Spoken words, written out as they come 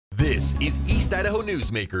This is East Idaho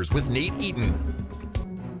Newsmakers with Nate Eaton.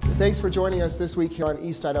 Thanks for joining us this week here on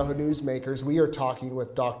East Idaho Newsmakers. We are talking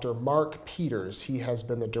with Dr. Mark Peters. He has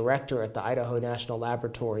been the director at the Idaho National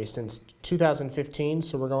Laboratory since 2015,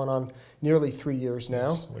 so we're going on nearly 3 years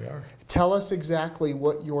now. Yes, we are. Tell us exactly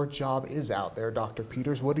what your job is out there, Dr.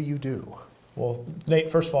 Peters. What do you do? Well, Nate,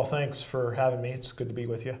 first of all, thanks for having me. It's good to be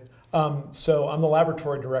with you. So I'm the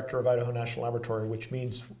laboratory director of Idaho National Laboratory, which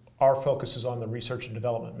means our focus is on the research and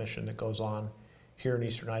development mission that goes on here in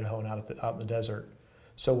eastern Idaho and out in the desert.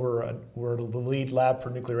 So we're the lead lab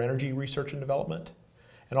for nuclear energy research and development,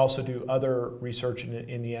 and also do other research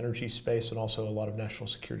in the energy space, and also a lot of national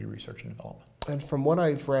security research and development. And from what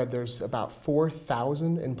I've read, there's about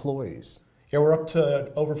 4,000 employees. Yeah, we're up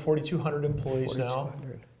to over 4,200 employees now.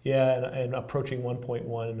 Yeah, and approaching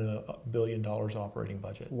 $1.1 billion operating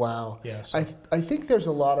budget. Wow. Yeah, so. I think there's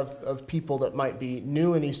a lot of people that might be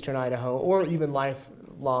new in eastern Idaho, or even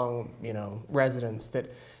lifelong, residents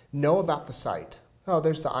that know about the site. Oh,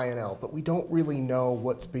 there's the INL, but we don't really know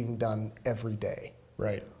what's being done every day.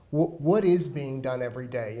 Right. What is being done every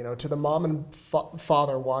day? To the mom and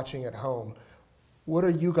father watching at home, what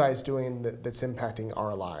are you guys doing that's impacting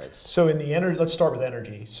our lives? So in the energy, let's start with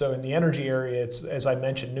energy. So in the energy area, it's, as I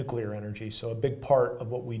mentioned, nuclear energy. So a big part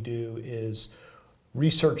of what we do is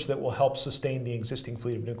research that will help sustain the existing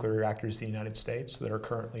fleet of nuclear reactors in the United States that are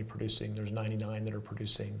currently producing, there's 99 that are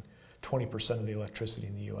producing 20% of the electricity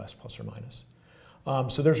in the US, plus or minus.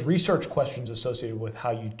 So there's research questions associated with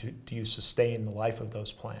how do you sustain the life of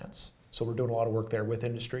those plants. So we're doing a lot of work there with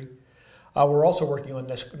industry. We're also working on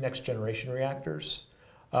next generation reactors.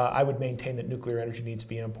 I would maintain that nuclear energy needs to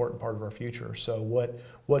be an important part of our future. So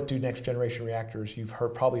what do next generation reactors? You've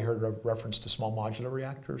probably heard a reference to small modular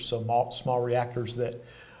reactors. So small reactors that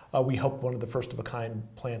we hope one of the first of a kind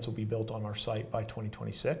plants will be built on our site by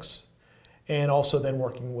 2026. And also then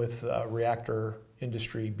working with reactor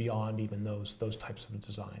industry beyond even those types of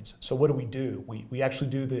designs. So what do? We actually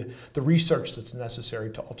do the research that's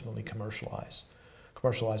necessary to ultimately commercialize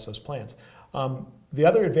those plants. The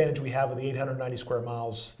other advantage we have of the 890 square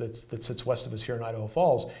miles that sits west of us here in Idaho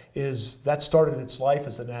Falls is that started its life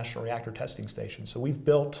as the National Reactor Testing Station. So we've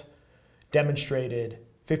demonstrated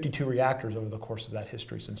 52 reactors over the course of that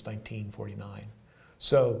history since 1949.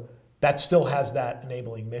 So that still has that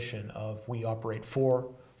enabling mission of we operate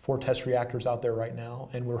four test reactors out there right now,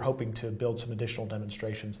 and we're hoping to build some additional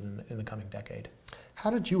demonstrations in the coming decade. How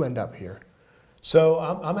did you end up here? So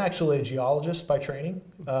I'm actually a geologist by training,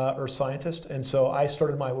 earth scientist, and so I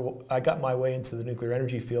got my way into the nuclear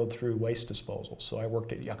energy field through waste disposal. So I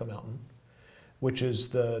worked at Yucca Mountain, which is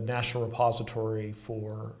the national repository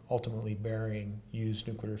for ultimately burying used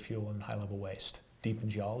nuclear fuel and high-level waste deep in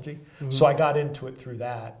geology. Mm-hmm. So I got into it through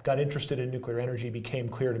that, got interested in nuclear energy, became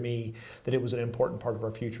clear to me that it was an important part of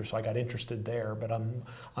our future, so I got interested there. But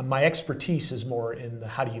my expertise is more in the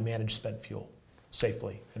how do you manage spent fuel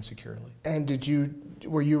safely and securely. And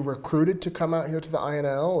were you recruited to come out here to the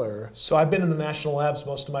INL, or? So I've been in the national labs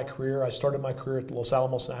most of my career. I started my career at the Los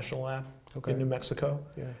Alamos National Lab in New Mexico.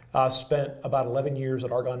 Yeah. Spent about 11 years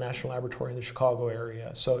at Argonne National Laboratory in the Chicago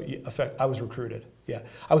area. So in fact, I was recruited. Yeah,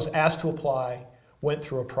 I was asked to apply, went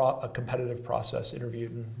through a competitive process,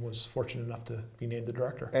 interviewed, and was fortunate enough to be named the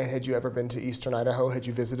director. And had you ever been to eastern Idaho? Had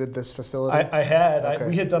you visited this facility? I had. Okay.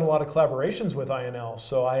 We had done a lot of collaborations with INL,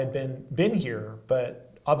 so I had been here,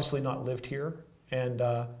 but obviously not lived here. And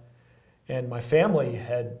my family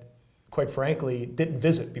had, quite frankly, didn't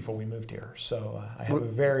visit before we moved here. So I have a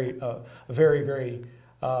very, very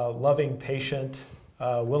loving, patient,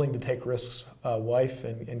 willing to take risks wife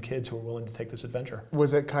and kids who are willing to take this adventure.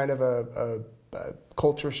 Was it kind of a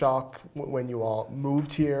culture shock when you all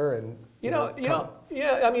moved here? And yeah,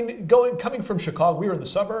 I mean, coming from Chicago, we were in the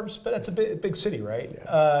suburbs, but it's a big city, right?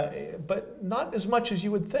 Yeah. But not as much as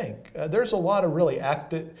you would think. There's a lot of really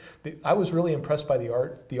active. I was really impressed by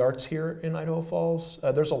the arts here in Idaho Falls.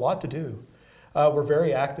 There's a lot to do. We're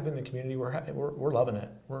very active in the community. We're loving it.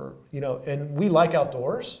 And we like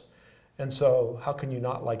outdoors. And so how can you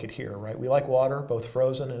not like it here, right? We like water, both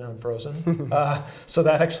frozen and unfrozen. So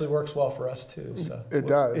that actually works well for us too. So it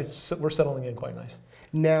does. We're settling in quite nice.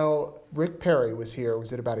 Now, Rick Perry was here,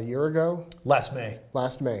 was it about a year ago? Last May.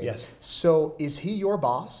 Last May. Yes. So is he your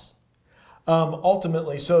boss?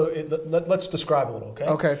 Ultimately, so let's describe a little, okay?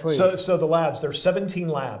 Okay, please. So the labs, there's 17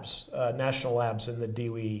 labs, national labs in the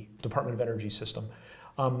DOE, Department of Energy system.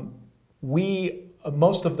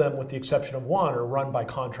 Most of them, with the exception of one, are run by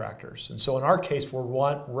contractors. And so in our case, we're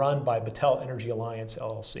run by Battelle Energy Alliance,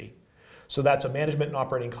 LLC. So that's a management and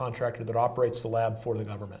operating contractor that operates the lab for the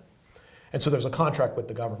government. And so there's a contract with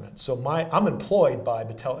the government. So I'm employed by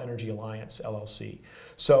Battelle Energy Alliance, LLC.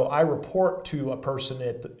 So I report to a person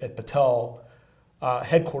at Patel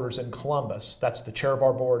headquarters in Columbus. That's the chair of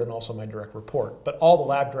our board and also my direct report. But all the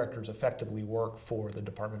lab directors effectively work for the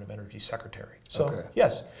Department of Energy secretary. So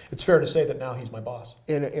yes, it's fair to say that now he's my boss.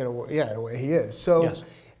 In a way he is. So yes.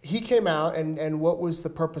 He came out, and what was the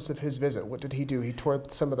purpose of his visit? What did he do? He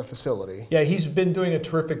toured some of the facility. Yeah, he's been doing a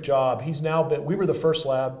terrific job. He's now been, we were the first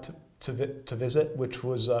lab to visit, which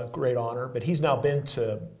was a great honor, but he's now been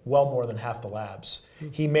to well more than half the labs.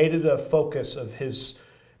 He made it a focus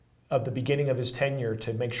of the beginning of his tenure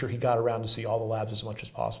to make sure he got around to see all the labs as much as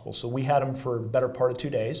possible. So we had him for the better part of 2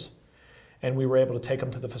 days, and we were able to take him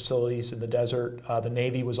to the facilities in the desert. The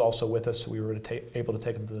Navy was also with us, so we were able to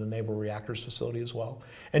take him to the Naval Reactors facility as well,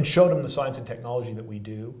 and showed him the science and technology that we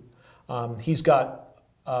do. He's got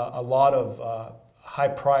a lot of high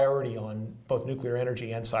priority on both nuclear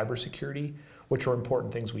energy and cybersecurity, which are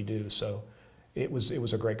important things we do. So it was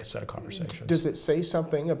a great set of conversations. Does it say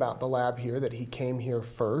something about the lab here that he came here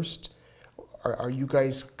first? Are you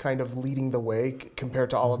guys kind of leading the way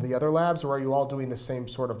compared to all of the other labs, or are you all doing the same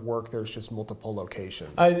sort of work, there's just multiple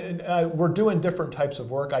locations? We're doing different types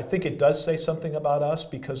of work. I think it does say something about us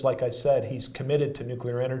because, like I said, he's committed to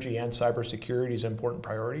nuclear energy and cybersecurity as important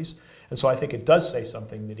priorities. And so I think it does say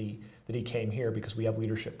something that he came here because we have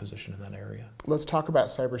leadership position in that area. Let's talk about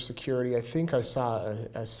cybersecurity. I think I saw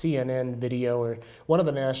a CNN video, or one of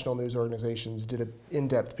the national news organizations did an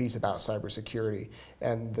in-depth piece about cybersecurity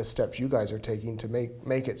and the steps you guys are taking to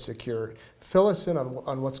make it secure. Fill us in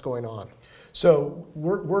on what's going on. So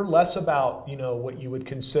we're less about what you would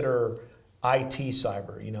consider IT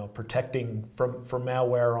cyber, protecting from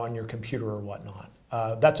malware on your computer or whatnot.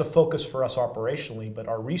 That's a focus for us operationally, but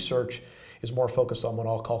our research is more focused on what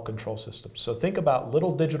I'll call control systems. So think about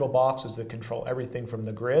little digital boxes that control everything from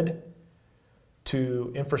the grid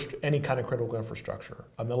to any kind of critical infrastructure,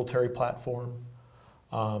 a military platform,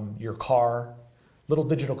 your car, little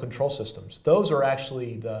digital control systems. Those are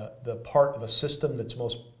actually the part of a system that's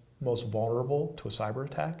most vulnerable to a cyber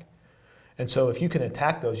attack. And so if you can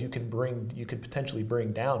attack those, you could potentially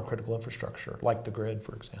bring down critical infrastructure, like the grid,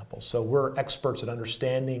 for example. So we're experts at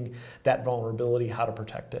understanding that vulnerability, how to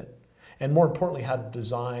protect it, and more importantly, how to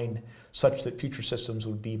design such that future systems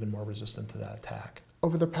would be even more resistant to that attack.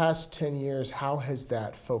 Over the past 10 years, how has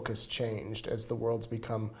that focus changed as the world's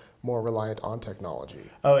become more reliant on technology?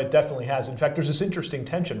 Oh, it definitely has. In fact, there's this interesting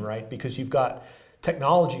tension, right? Because you've got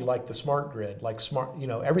technology like the smart grid, like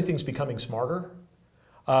everything's becoming smarter.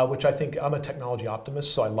 Which I think, I'm a technology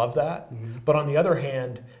optimist, so I love that. Mm-hmm. But on the other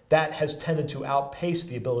hand, that has tended to outpace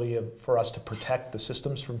the ability for us to protect the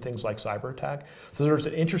systems from things like cyber attack. So there's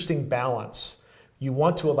an interesting balance. You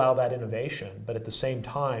want to allow that innovation, but at the same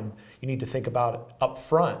time, you need to think about up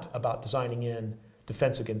front about designing in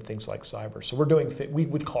defense against things like cyber. So we're doing, we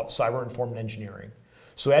would call it cyber-informed engineering.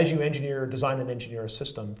 So as you design and engineer a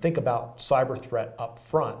system, think about cyber threat up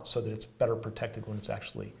front so that it's better protected when it's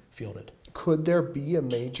actually fielded. Could there be a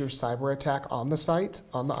major cyber attack on the site,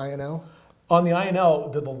 on the INL? On the INL,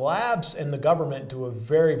 the labs and the government do a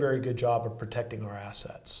very, very good job of protecting our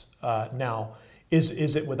assets. Now,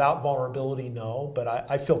 is it without vulnerability? No, but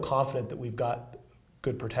I feel confident that we've got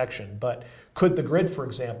good protection. But could the grid, for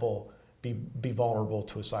example, be vulnerable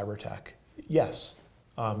to a cyber attack? Yes.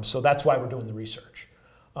 So that's why we're doing the research.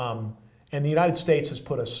 And the United States has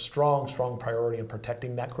put a strong priority in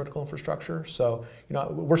protecting that critical infrastructure. So,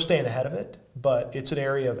 we're staying ahead of it, but it's an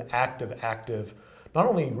area of active, not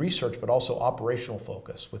only research, but also operational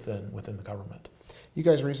focus within the government. You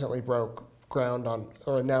guys recently broke ground on,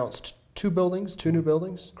 or announced two new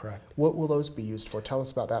buildings? Correct. What will those be used for? Tell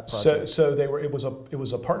us about that project. So it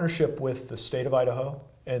was a partnership with the state of Idaho,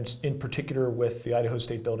 and in particular with the Idaho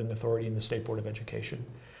State Building Authority and the State Board of Education.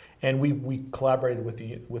 And we collaborated with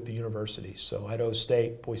the universities, so Idaho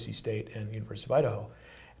State, Boise State, and University of Idaho.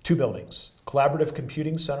 2 buildings, Collaborative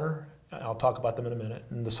Computing Center, I'll talk about them in a minute,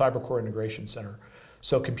 and the Cyber Core Integration Center.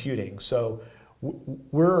 So computing. So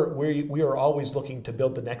we are always looking to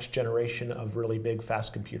build the next generation of really big,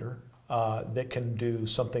 fast computer that can do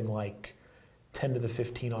something like 10 to the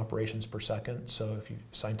 15 operations per second. So if you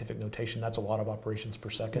scientific notation, that's a lot of operations per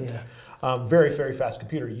second. Yeah. Very, very fast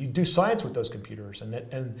computer. You do science with those computers, and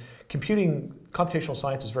computational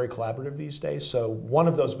science is very collaborative these days. So one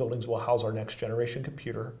of those buildings will house our next generation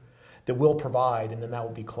computer that we'll provide, and then that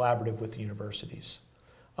will be collaborative with the universities.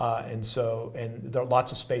 And there are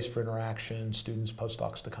lots of space for interaction, students,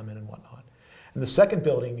 postdocs to come in and whatnot. And the second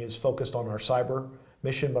building is focused on our cyber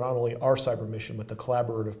mission, but not only our cyber mission, but the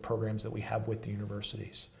collaborative programs that we have with the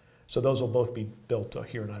universities. So those will both be built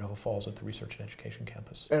here in Idaho Falls at the Research and Education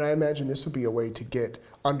campus. And I imagine this would be a way to get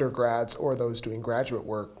undergrads or those doing graduate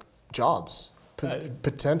work jobs.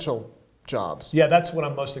 potential jobs. Yeah, that's what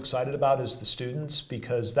I'm most excited about is the students,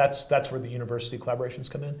 because that's where the university collaborations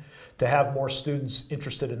come in, to have more students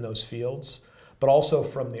interested in those fields, but also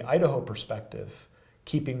from the Idaho perspective,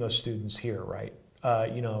 keeping those students here, right?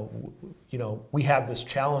 We have this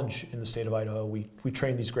challenge in the state of Idaho. We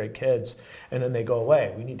train these great kids, and then they go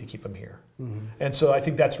away. We need to keep them here. Mm-hmm. And so I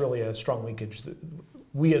think that's really a strong linkage.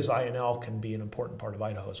 We as INL can be an important part of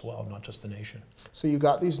Idaho as well, not just the nation. So you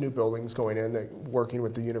got these new buildings going in, working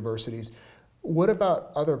with the universities. What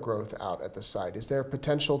about other growth out at the site? Is there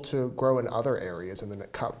potential to grow in other areas in the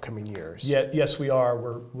coming years? Yeah, yes, we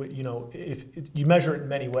are. If you measure it in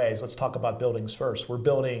many ways. Let's talk about buildings first. We're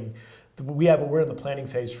in the planning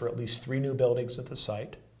phase for at least 3 new buildings at the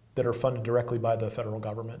site that are funded directly by the federal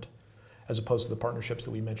government, as opposed to the partnerships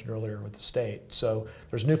that we mentioned earlier with the state. So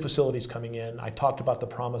there's new facilities coming in. I talked about the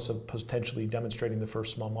promise of potentially demonstrating the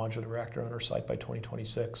first small modular reactor on our site by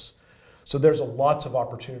 2026. So there's lots of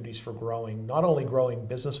opportunities for growing, not only growing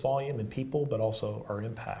business volume and people, but also our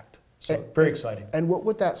impact. So very exciting. And what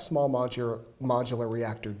would that small modular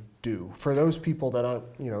reactor do? For those people that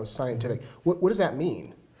aren't scientific, what does that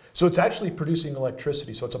mean? So it's actually producing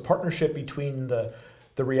electricity. So it's a partnership between the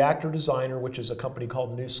reactor designer, which is a company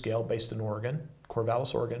called NuScale based in Oregon,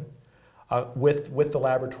 Corvallis, Oregon, with the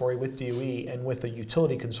laboratory, with DOE, and with a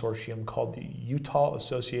utility consortium called the Utah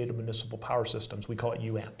Associated Municipal Power Systems. We call it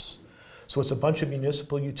UAMPS. So it's a bunch of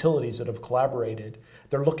municipal utilities that have collaborated.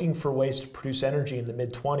 They're looking for ways to produce energy in the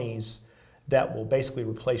mid-20s that will basically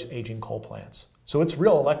replace aging coal plants. So it's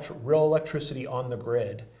real electricity on the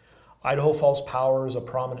grid. Idaho Falls Power is a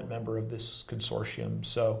prominent member of this consortium.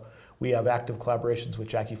 So we have active collaborations with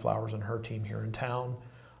Jackie Flowers and her team here in town.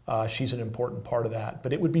 She's an important part of that.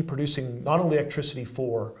 But it would be producing not only electricity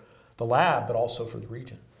for the lab, but also for the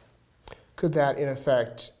region. Could that, in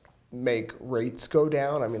effect, make rates go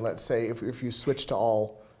down? I mean, let's say if you switch to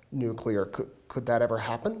all nuclear, could that ever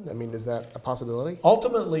happen? I mean, is that a possibility?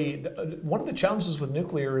 Ultimately, one of the challenges with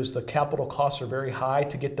nuclear is the capital costs are very high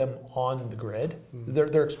to get them on the grid. Mm-hmm.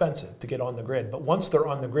 They're expensive to get on the grid, but once they're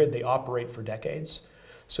on the grid, they operate for decades.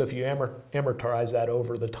 So if you amortize that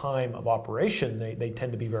over the time of operation, they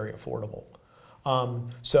tend to be very affordable.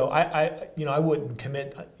 So I wouldn't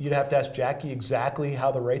commit. You'd have to ask Jackie exactly how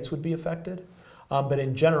the rates would be affected. But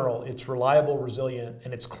in general, it's reliable, resilient,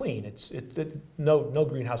 and it's clean. It's no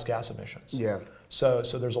greenhouse gas emissions. Yeah. So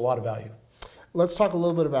there's a lot of value. Let's talk a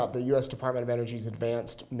little bit about the U.S. Department of Energy's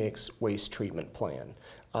Advanced Mixed Waste Treatment Plan.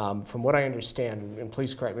 From what I understand, and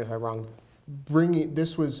please correct me if I'm wrong,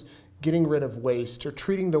 this was getting rid of waste or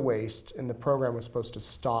treating the waste, and the program was supposed to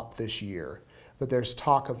stop this year. But there's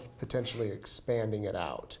talk of potentially expanding it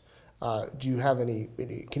out. Do you have any?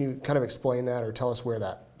 Can you kind of explain that, or tell us where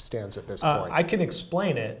that stands at this point? I can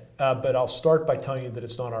explain it, but I'll start by telling you that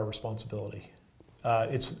it's not our responsibility.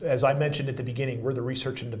 It's, as I mentioned at the beginning, we're the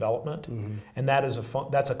research and development, mm-hmm. and that's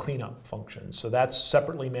a cleanup function. So that's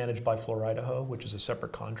separately managed by Fluor Idaho, which is a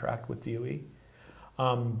separate contract with DOE.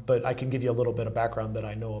 But I can give you a little bit of background that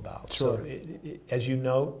I know about. Sure. So as you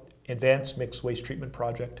know, Advanced Mixed Waste Treatment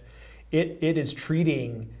Project, it is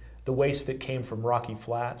treating the waste that came from Rocky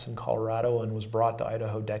Flats in Colorado and was brought to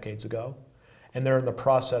Idaho decades ago. And they're in the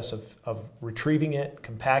process of retrieving it,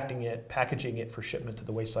 compacting it, packaging it for shipment to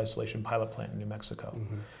the waste isolation pilot plant in New Mexico.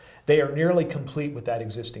 Mm-hmm. They are nearly complete with that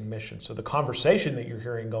existing mission. So the conversation that you're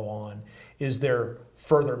hearing go on is their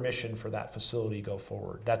further mission for that facility go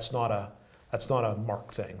forward. That's not a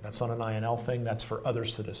Mark thing. That's not an INL thing. That's for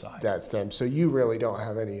others to decide. That's them. So you really don't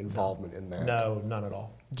have any involvement in that? No, none at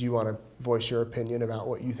all. Do you want to voice your opinion about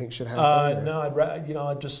what you think should happen? No,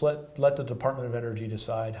 I'd just let the Department of Energy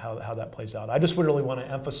decide how that plays out. I just really want to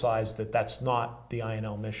emphasize that that's not the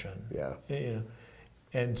INL mission. Yeah.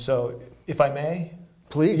 And so, if I may,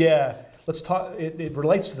 please. Yeah, let's talk. It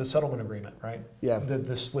relates to the settlement agreement, right? Yeah.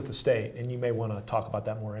 This with the state, and you may want to talk about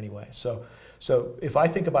that more anyway. So if I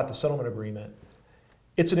think about the settlement agreement,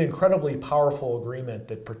 it's an incredibly powerful agreement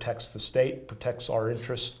that protects the state, protects our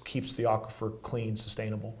interests, keeps the aquifer clean,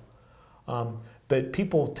 sustainable. But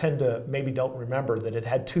people tend to maybe don't remember that it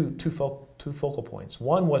had two focal points.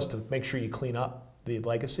 One was to make sure you clean up the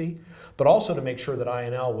legacy, but also to make sure that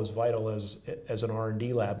INL was vital as an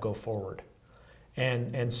R&D lab go forward.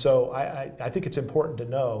 And so I think it's important to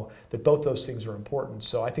know that both those things are important.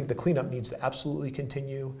 So I think the cleanup needs to absolutely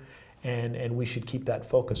continue. And we should keep that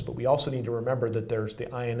focus. But we also need to remember that there's the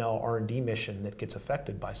INL R&D mission that gets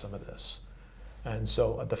affected by some of this. And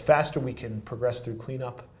so the faster we can progress through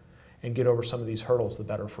cleanup and get over some of these hurdles, the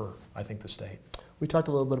better for, I think, the state. We talked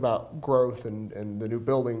a little bit about growth and the new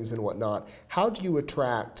buildings and whatnot. How do you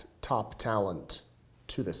attract top talent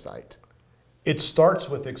to the site? It starts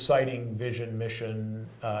with exciting vision, mission.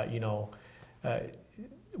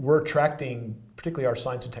 We're attracting particularly our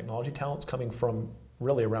science and technology talents coming from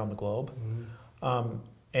really around the globe.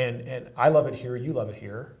 And I love it here, you love it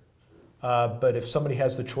here. But if somebody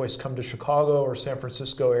has the choice, come to Chicago or San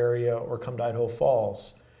Francisco area or come to Idaho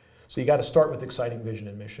Falls. So you got to start with exciting vision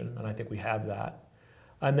and mission, and I think we have that.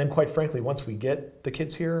 And then quite frankly, once we get the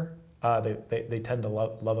kids here, they tend to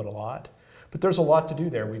love it a lot. But there's a lot to do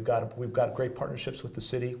there. We've got great partnerships with the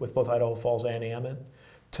city, with both Idaho Falls and Ammon,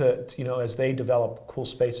 to as they develop cool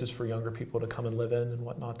spaces for younger people to come and live in and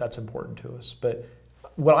whatnot. That's important to us. But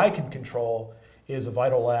what I can control is a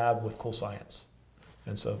vital lab with cool science.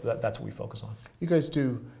 And so that's what we focus on. You guys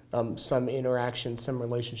do some interaction, some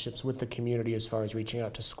relationships with the community as far as reaching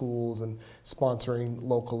out to schools and sponsoring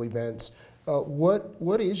local events.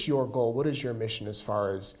 What is your goal? What is your mission as far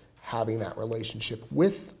as having that relationship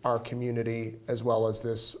with our community as well as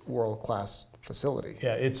this world-class facility?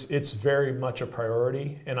 Yeah, it's very much a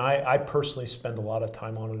priority, and I personally spend a lot of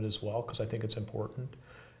time on it as well because I think it's important.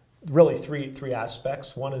 Really three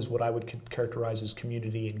aspects. One is what I would characterize as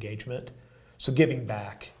community engagement. So giving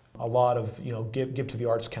back, a lot of, give to the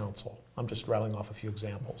Arts Council. I'm just rattling off a few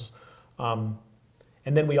examples. And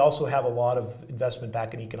then we also have a lot of investment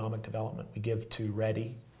back in economic development. We give to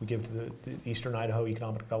READY, we give to the Eastern Idaho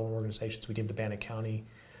Economic Development Organizations, we give to Bannock County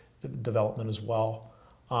Development as well,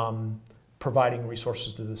 providing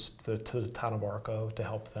resources to the town of Arco to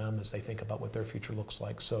help them as they think about what their future looks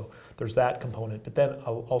like. So there's that component, but then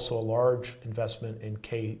also a large investment in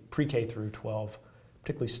pre-K through 12,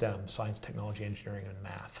 particularly STEM, science, technology, engineering, and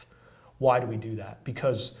math. Why do we do that?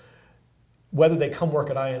 Because whether they come work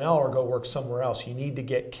at INL or go work somewhere else, you need to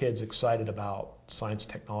get kids excited about science,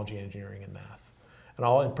 technology, engineering, and math. And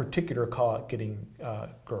I'll in particular call it getting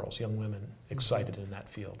girls, young women, excited in that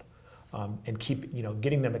field. And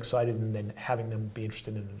getting them excited and then having them be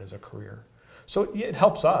interested in it as a career. So it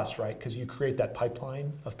helps us, right? Because you create that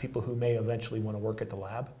pipeline of people who may eventually want to work at the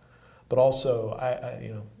lab. But also,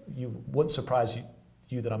 you wouldn't surprise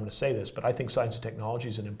you that I'm going to say this, but I think science and technology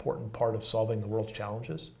is an important part of solving the world's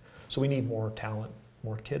challenges. So we need more talent,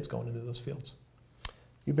 more kids going into those fields.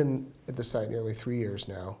 You've been at the site nearly 3 years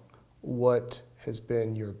now. What has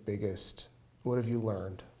been what have you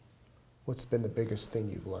learned? What's been the biggest thing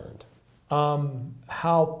you've learned? I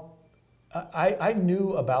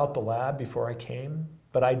knew about the lab before I came,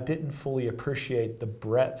 but I didn't fully appreciate the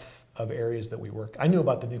breadth of areas that we work. I knew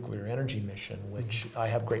about the nuclear energy mission, which I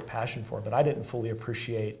have great passion for, but I didn't fully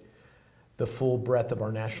appreciate the full breadth of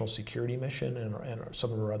our national security mission and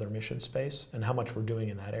some of our other mission space and how much we're doing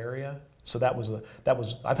in that area. So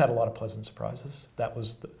I've had a lot of pleasant surprises. That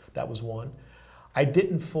was one. I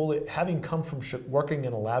didn't fully, having come from working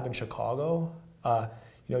in a lab in Chicago,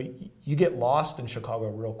 you get lost in Chicago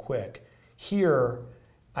real quick. Here,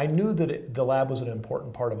 I knew that the lab was an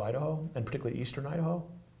important part of Idaho, and particularly Eastern Idaho,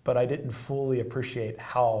 but I didn't fully appreciate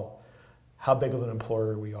how big of an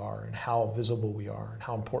employer we are and how visible we are and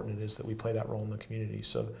how important it is that we play that role in the community.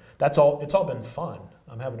 So it's all been fun.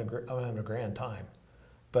 I'm having a grand time,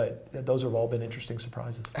 but those have all been interesting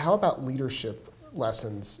surprises. How about leadership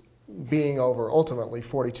lessons? Being over ultimately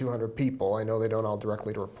 4,200 people, I know they don't all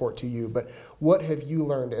directly report to you, but what have you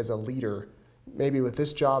learned as a leader, maybe with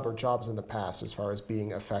this job or jobs in the past, as far as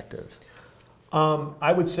being effective?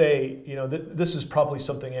 I would say, this is probably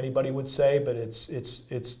something anybody would say, but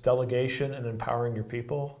it's delegation and empowering your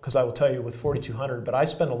people. Because I will tell you, with 4,200, but I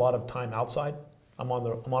spend a lot of time outside. I'm on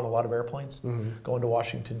a lot of airplanes, going to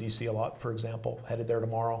Washington D.C. a lot, for example. Headed there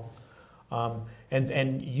tomorrow,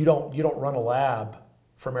 and you don't run a lab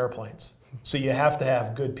from airplanes, so you have to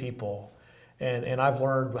have good people. And I've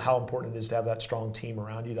learned how important it is to have that strong team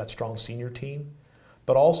around you, that strong senior team,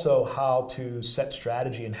 but also how to set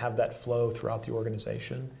strategy and have that flow throughout the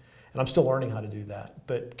organization. And I'm still learning how to do that.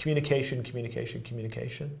 But communication.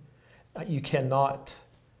 You cannot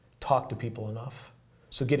talk to people enough.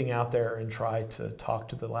 So getting out there and try to talk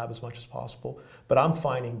to the lab as much as possible. But I'm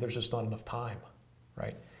finding there's just not enough time,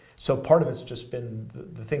 right? So part of it's just been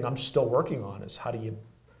the thing I'm still working on is how do you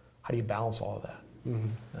balance all of that?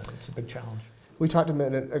 It's a big challenge. We talked a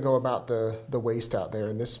minute ago about the waste out there,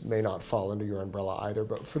 and this may not fall under your umbrella either,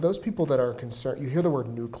 but for those people that are concerned, you hear the word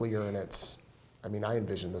nuclear and I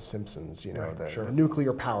envision The Simpsons, the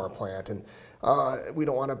nuclear power plant, and we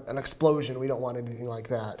don't want an explosion, we don't want anything like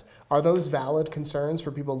that. Are those valid concerns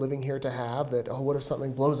for people living here to have that, what if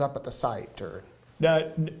something blows up at the site? Or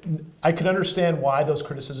Now, I can understand why those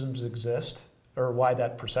criticisms exist, or why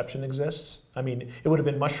that perception exists. It would have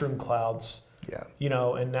been mushroom clouds. Yeah.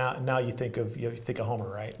 And now you think of Homer,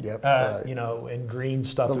 right? Yep. Right. And green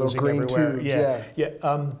stuff the little oozing green everywhere. Tubes, yeah.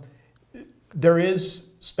 Yeah. There is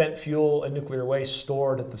spent fuel and nuclear waste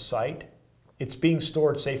stored at the site. It's being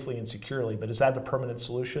stored safely and securely, but is that the permanent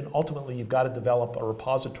solution? Ultimately, you've got to develop a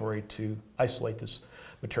repository to isolate this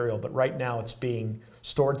material, but right now it's being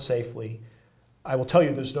stored safely. I will tell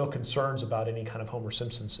you there's no concerns about any kind of Homer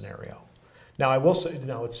Simpson scenario. Now, I will say,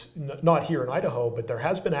 it's not here in Idaho, but there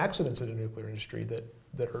has been accidents in the nuclear industry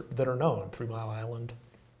that are known. 3 Mile Island,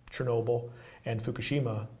 Chernobyl, and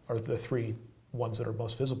Fukushima are the 3 ones that are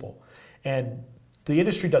most visible. And the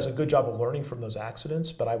industry does a good job of learning from those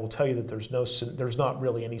accidents, but I will tell you that there's not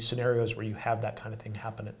really any scenarios where you have that kind of thing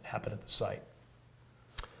happen at the site.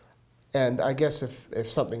 And I guess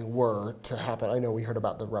if something were to happen, I know we heard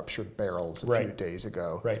about the ruptured barrels a few days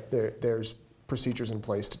ago. Right. There's procedures in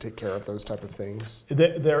place to take care of those type of things.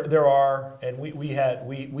 There are, and we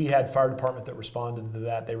had fire department that responded to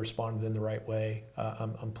that. They responded in the right way.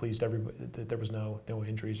 I'm pleased that there was no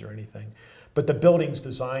injuries or anything. But the building's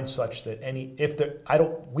designed such that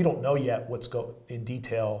we don't know yet what's in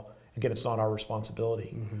detail. Again, it's not our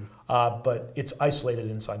responsibility, but it's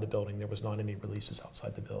isolated inside the building. There was not any releases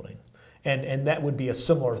outside the building, and that would be a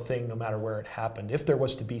similar thing no matter where it happened. If there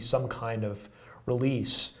was to be some kind of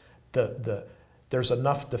release, there's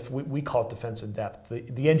enough. We call it defense in depth.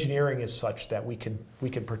 The engineering is such that we can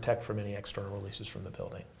protect from any external releases from the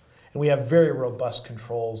building, and we have very robust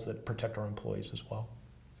controls that protect our employees as well.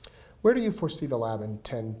 Where do you foresee the lab in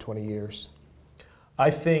 10, 20 years? I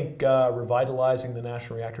think revitalizing the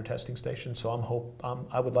National Reactor Testing Station. So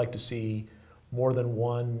I would like to see more than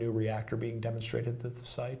one new reactor being demonstrated at the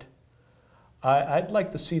site. I'd like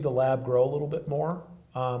to see the lab grow a little bit more,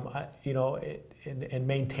 and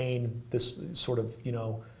maintain this sort of, I'd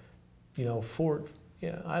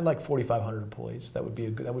like 4,500 employees. That would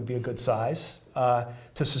be a good size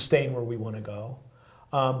to sustain where we want to go.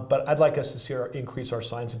 But I'd like us to increase our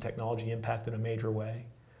science and technology impact in a major way.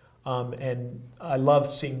 And I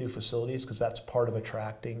love seeing new facilities because that's part of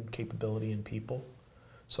attracting capability in people.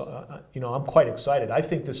 So, I'm quite excited. I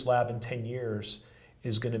think this lab in 10 years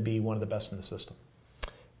is going to be one of the best in the system.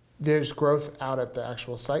 There's growth out at the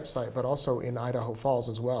actual site, but also in Idaho Falls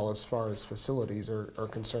as well as far as facilities are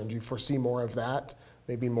concerned. Do you foresee more of that?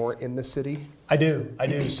 Maybe more in the city? I do.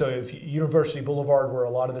 So if University Boulevard, where a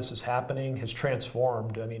lot of this is happening, has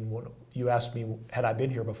transformed. I mean, when you asked me, had I been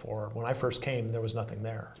here before? When I first came, there was nothing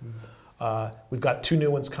there. We've got 2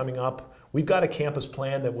 new ones coming up. We've got a campus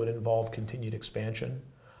plan that would involve continued expansion.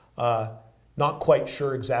 Not quite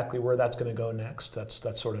sure exactly where that's going to go next. That's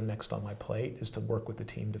sort of next on my plate, is to work with the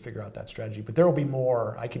team to figure out that strategy. But there will be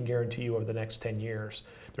more. I can guarantee you over the next 10 years,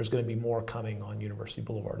 there's going to be more coming on University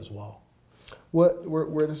Boulevard as well.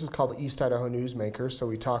 Where this is called the East Idaho Newsmakers, so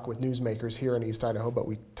we talk with newsmakers here in East Idaho, but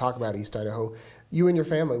we talk about East Idaho. You and your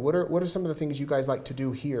family, what are some of the things you guys like to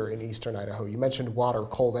do here in Eastern Idaho? You mentioned water,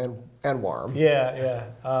 cold and warm. Yeah.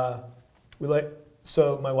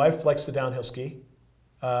 So my wife likes to downhill ski.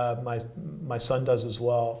 My son does as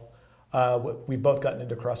well. We've both gotten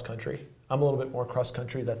into cross country. I'm a little bit more cross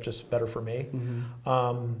country. That's just better for me.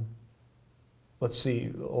 Let's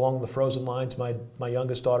see, along the frozen lines, my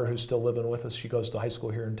youngest daughter, who's still living with us, she goes to high school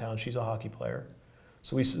here in town. She's a hockey player.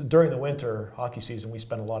 So during the winter hockey season, we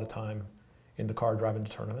spend a lot of time in the car driving to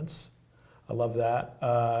tournaments. I love that.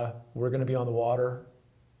 We're going to be on the water.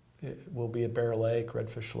 We'll be at Bear Lake,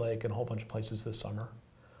 Redfish Lake, and a whole bunch of places this summer.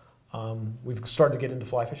 We've started to get into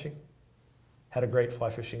fly fishing. Had a great fly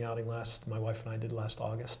fishing outing my wife and I did last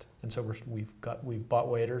August. And so we've bought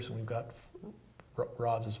waders and we've got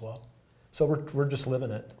rods as well. So we're just living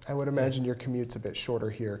it. I would imagine your commute's a bit shorter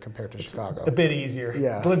here compared to Chicago. A bit easier.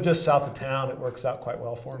 Yeah. I live just south of town. It works out quite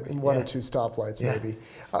well for me. And one or two stoplights maybe.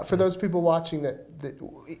 For those people watching, that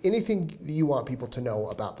anything you want people to know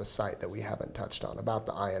about the site that we haven't touched on, about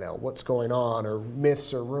the INL, what's going on, or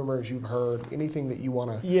myths or rumors you've heard, anything that you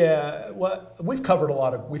want to? Yeah, well, we've covered a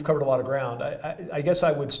lot of ground. I guess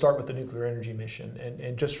I would start with the nuclear energy mission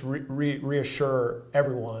and just reassure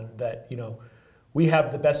everyone that, we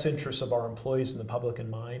have the best interests of our employees and the public in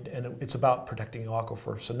mind, and it's about protecting the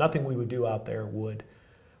aquifer. So nothing we would do out there would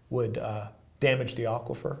damage the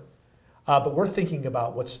aquifer. But we're thinking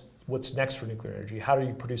about what's next for nuclear energy. How do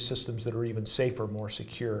you produce systems that are even safer, more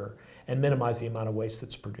secure, and minimize the amount of waste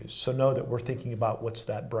that's produced? So know that we're thinking about what's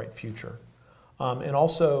that bright future. And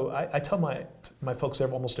also, I tell my folks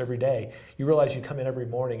almost every day, you realize you come in every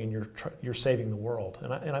morning and you're saving the world.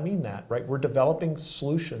 And I mean that, right? We're developing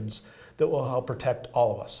solutions that will help protect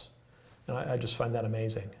all of us. And I just find that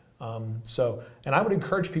amazing. And I would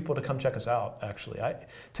encourage people to come check us out, actually.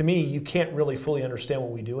 To me, you can't really fully understand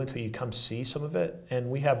what we do until you come see some of it.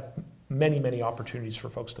 And we have many, many opportunities for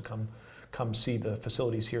folks to come come see the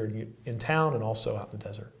facilities here in town and also out in the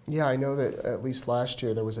desert. Yeah, I know that at least last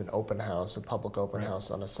year there was an open house, a public open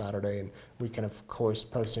house on a Saturday, and we can of course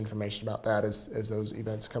post information about that as those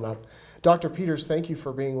events come up. Dr. Peters, thank you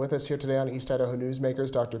for being with us here today on East Idaho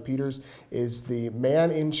Newsmakers. Dr. Peters is the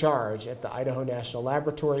man in charge at the Idaho National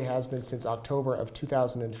Laboratory, has been since October of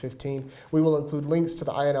 2015. We will include links to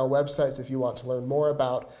the INL websites if you want to learn more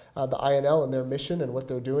about the INL and their mission and what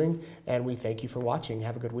they're doing. And we thank you for watching.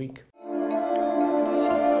 Have a good week.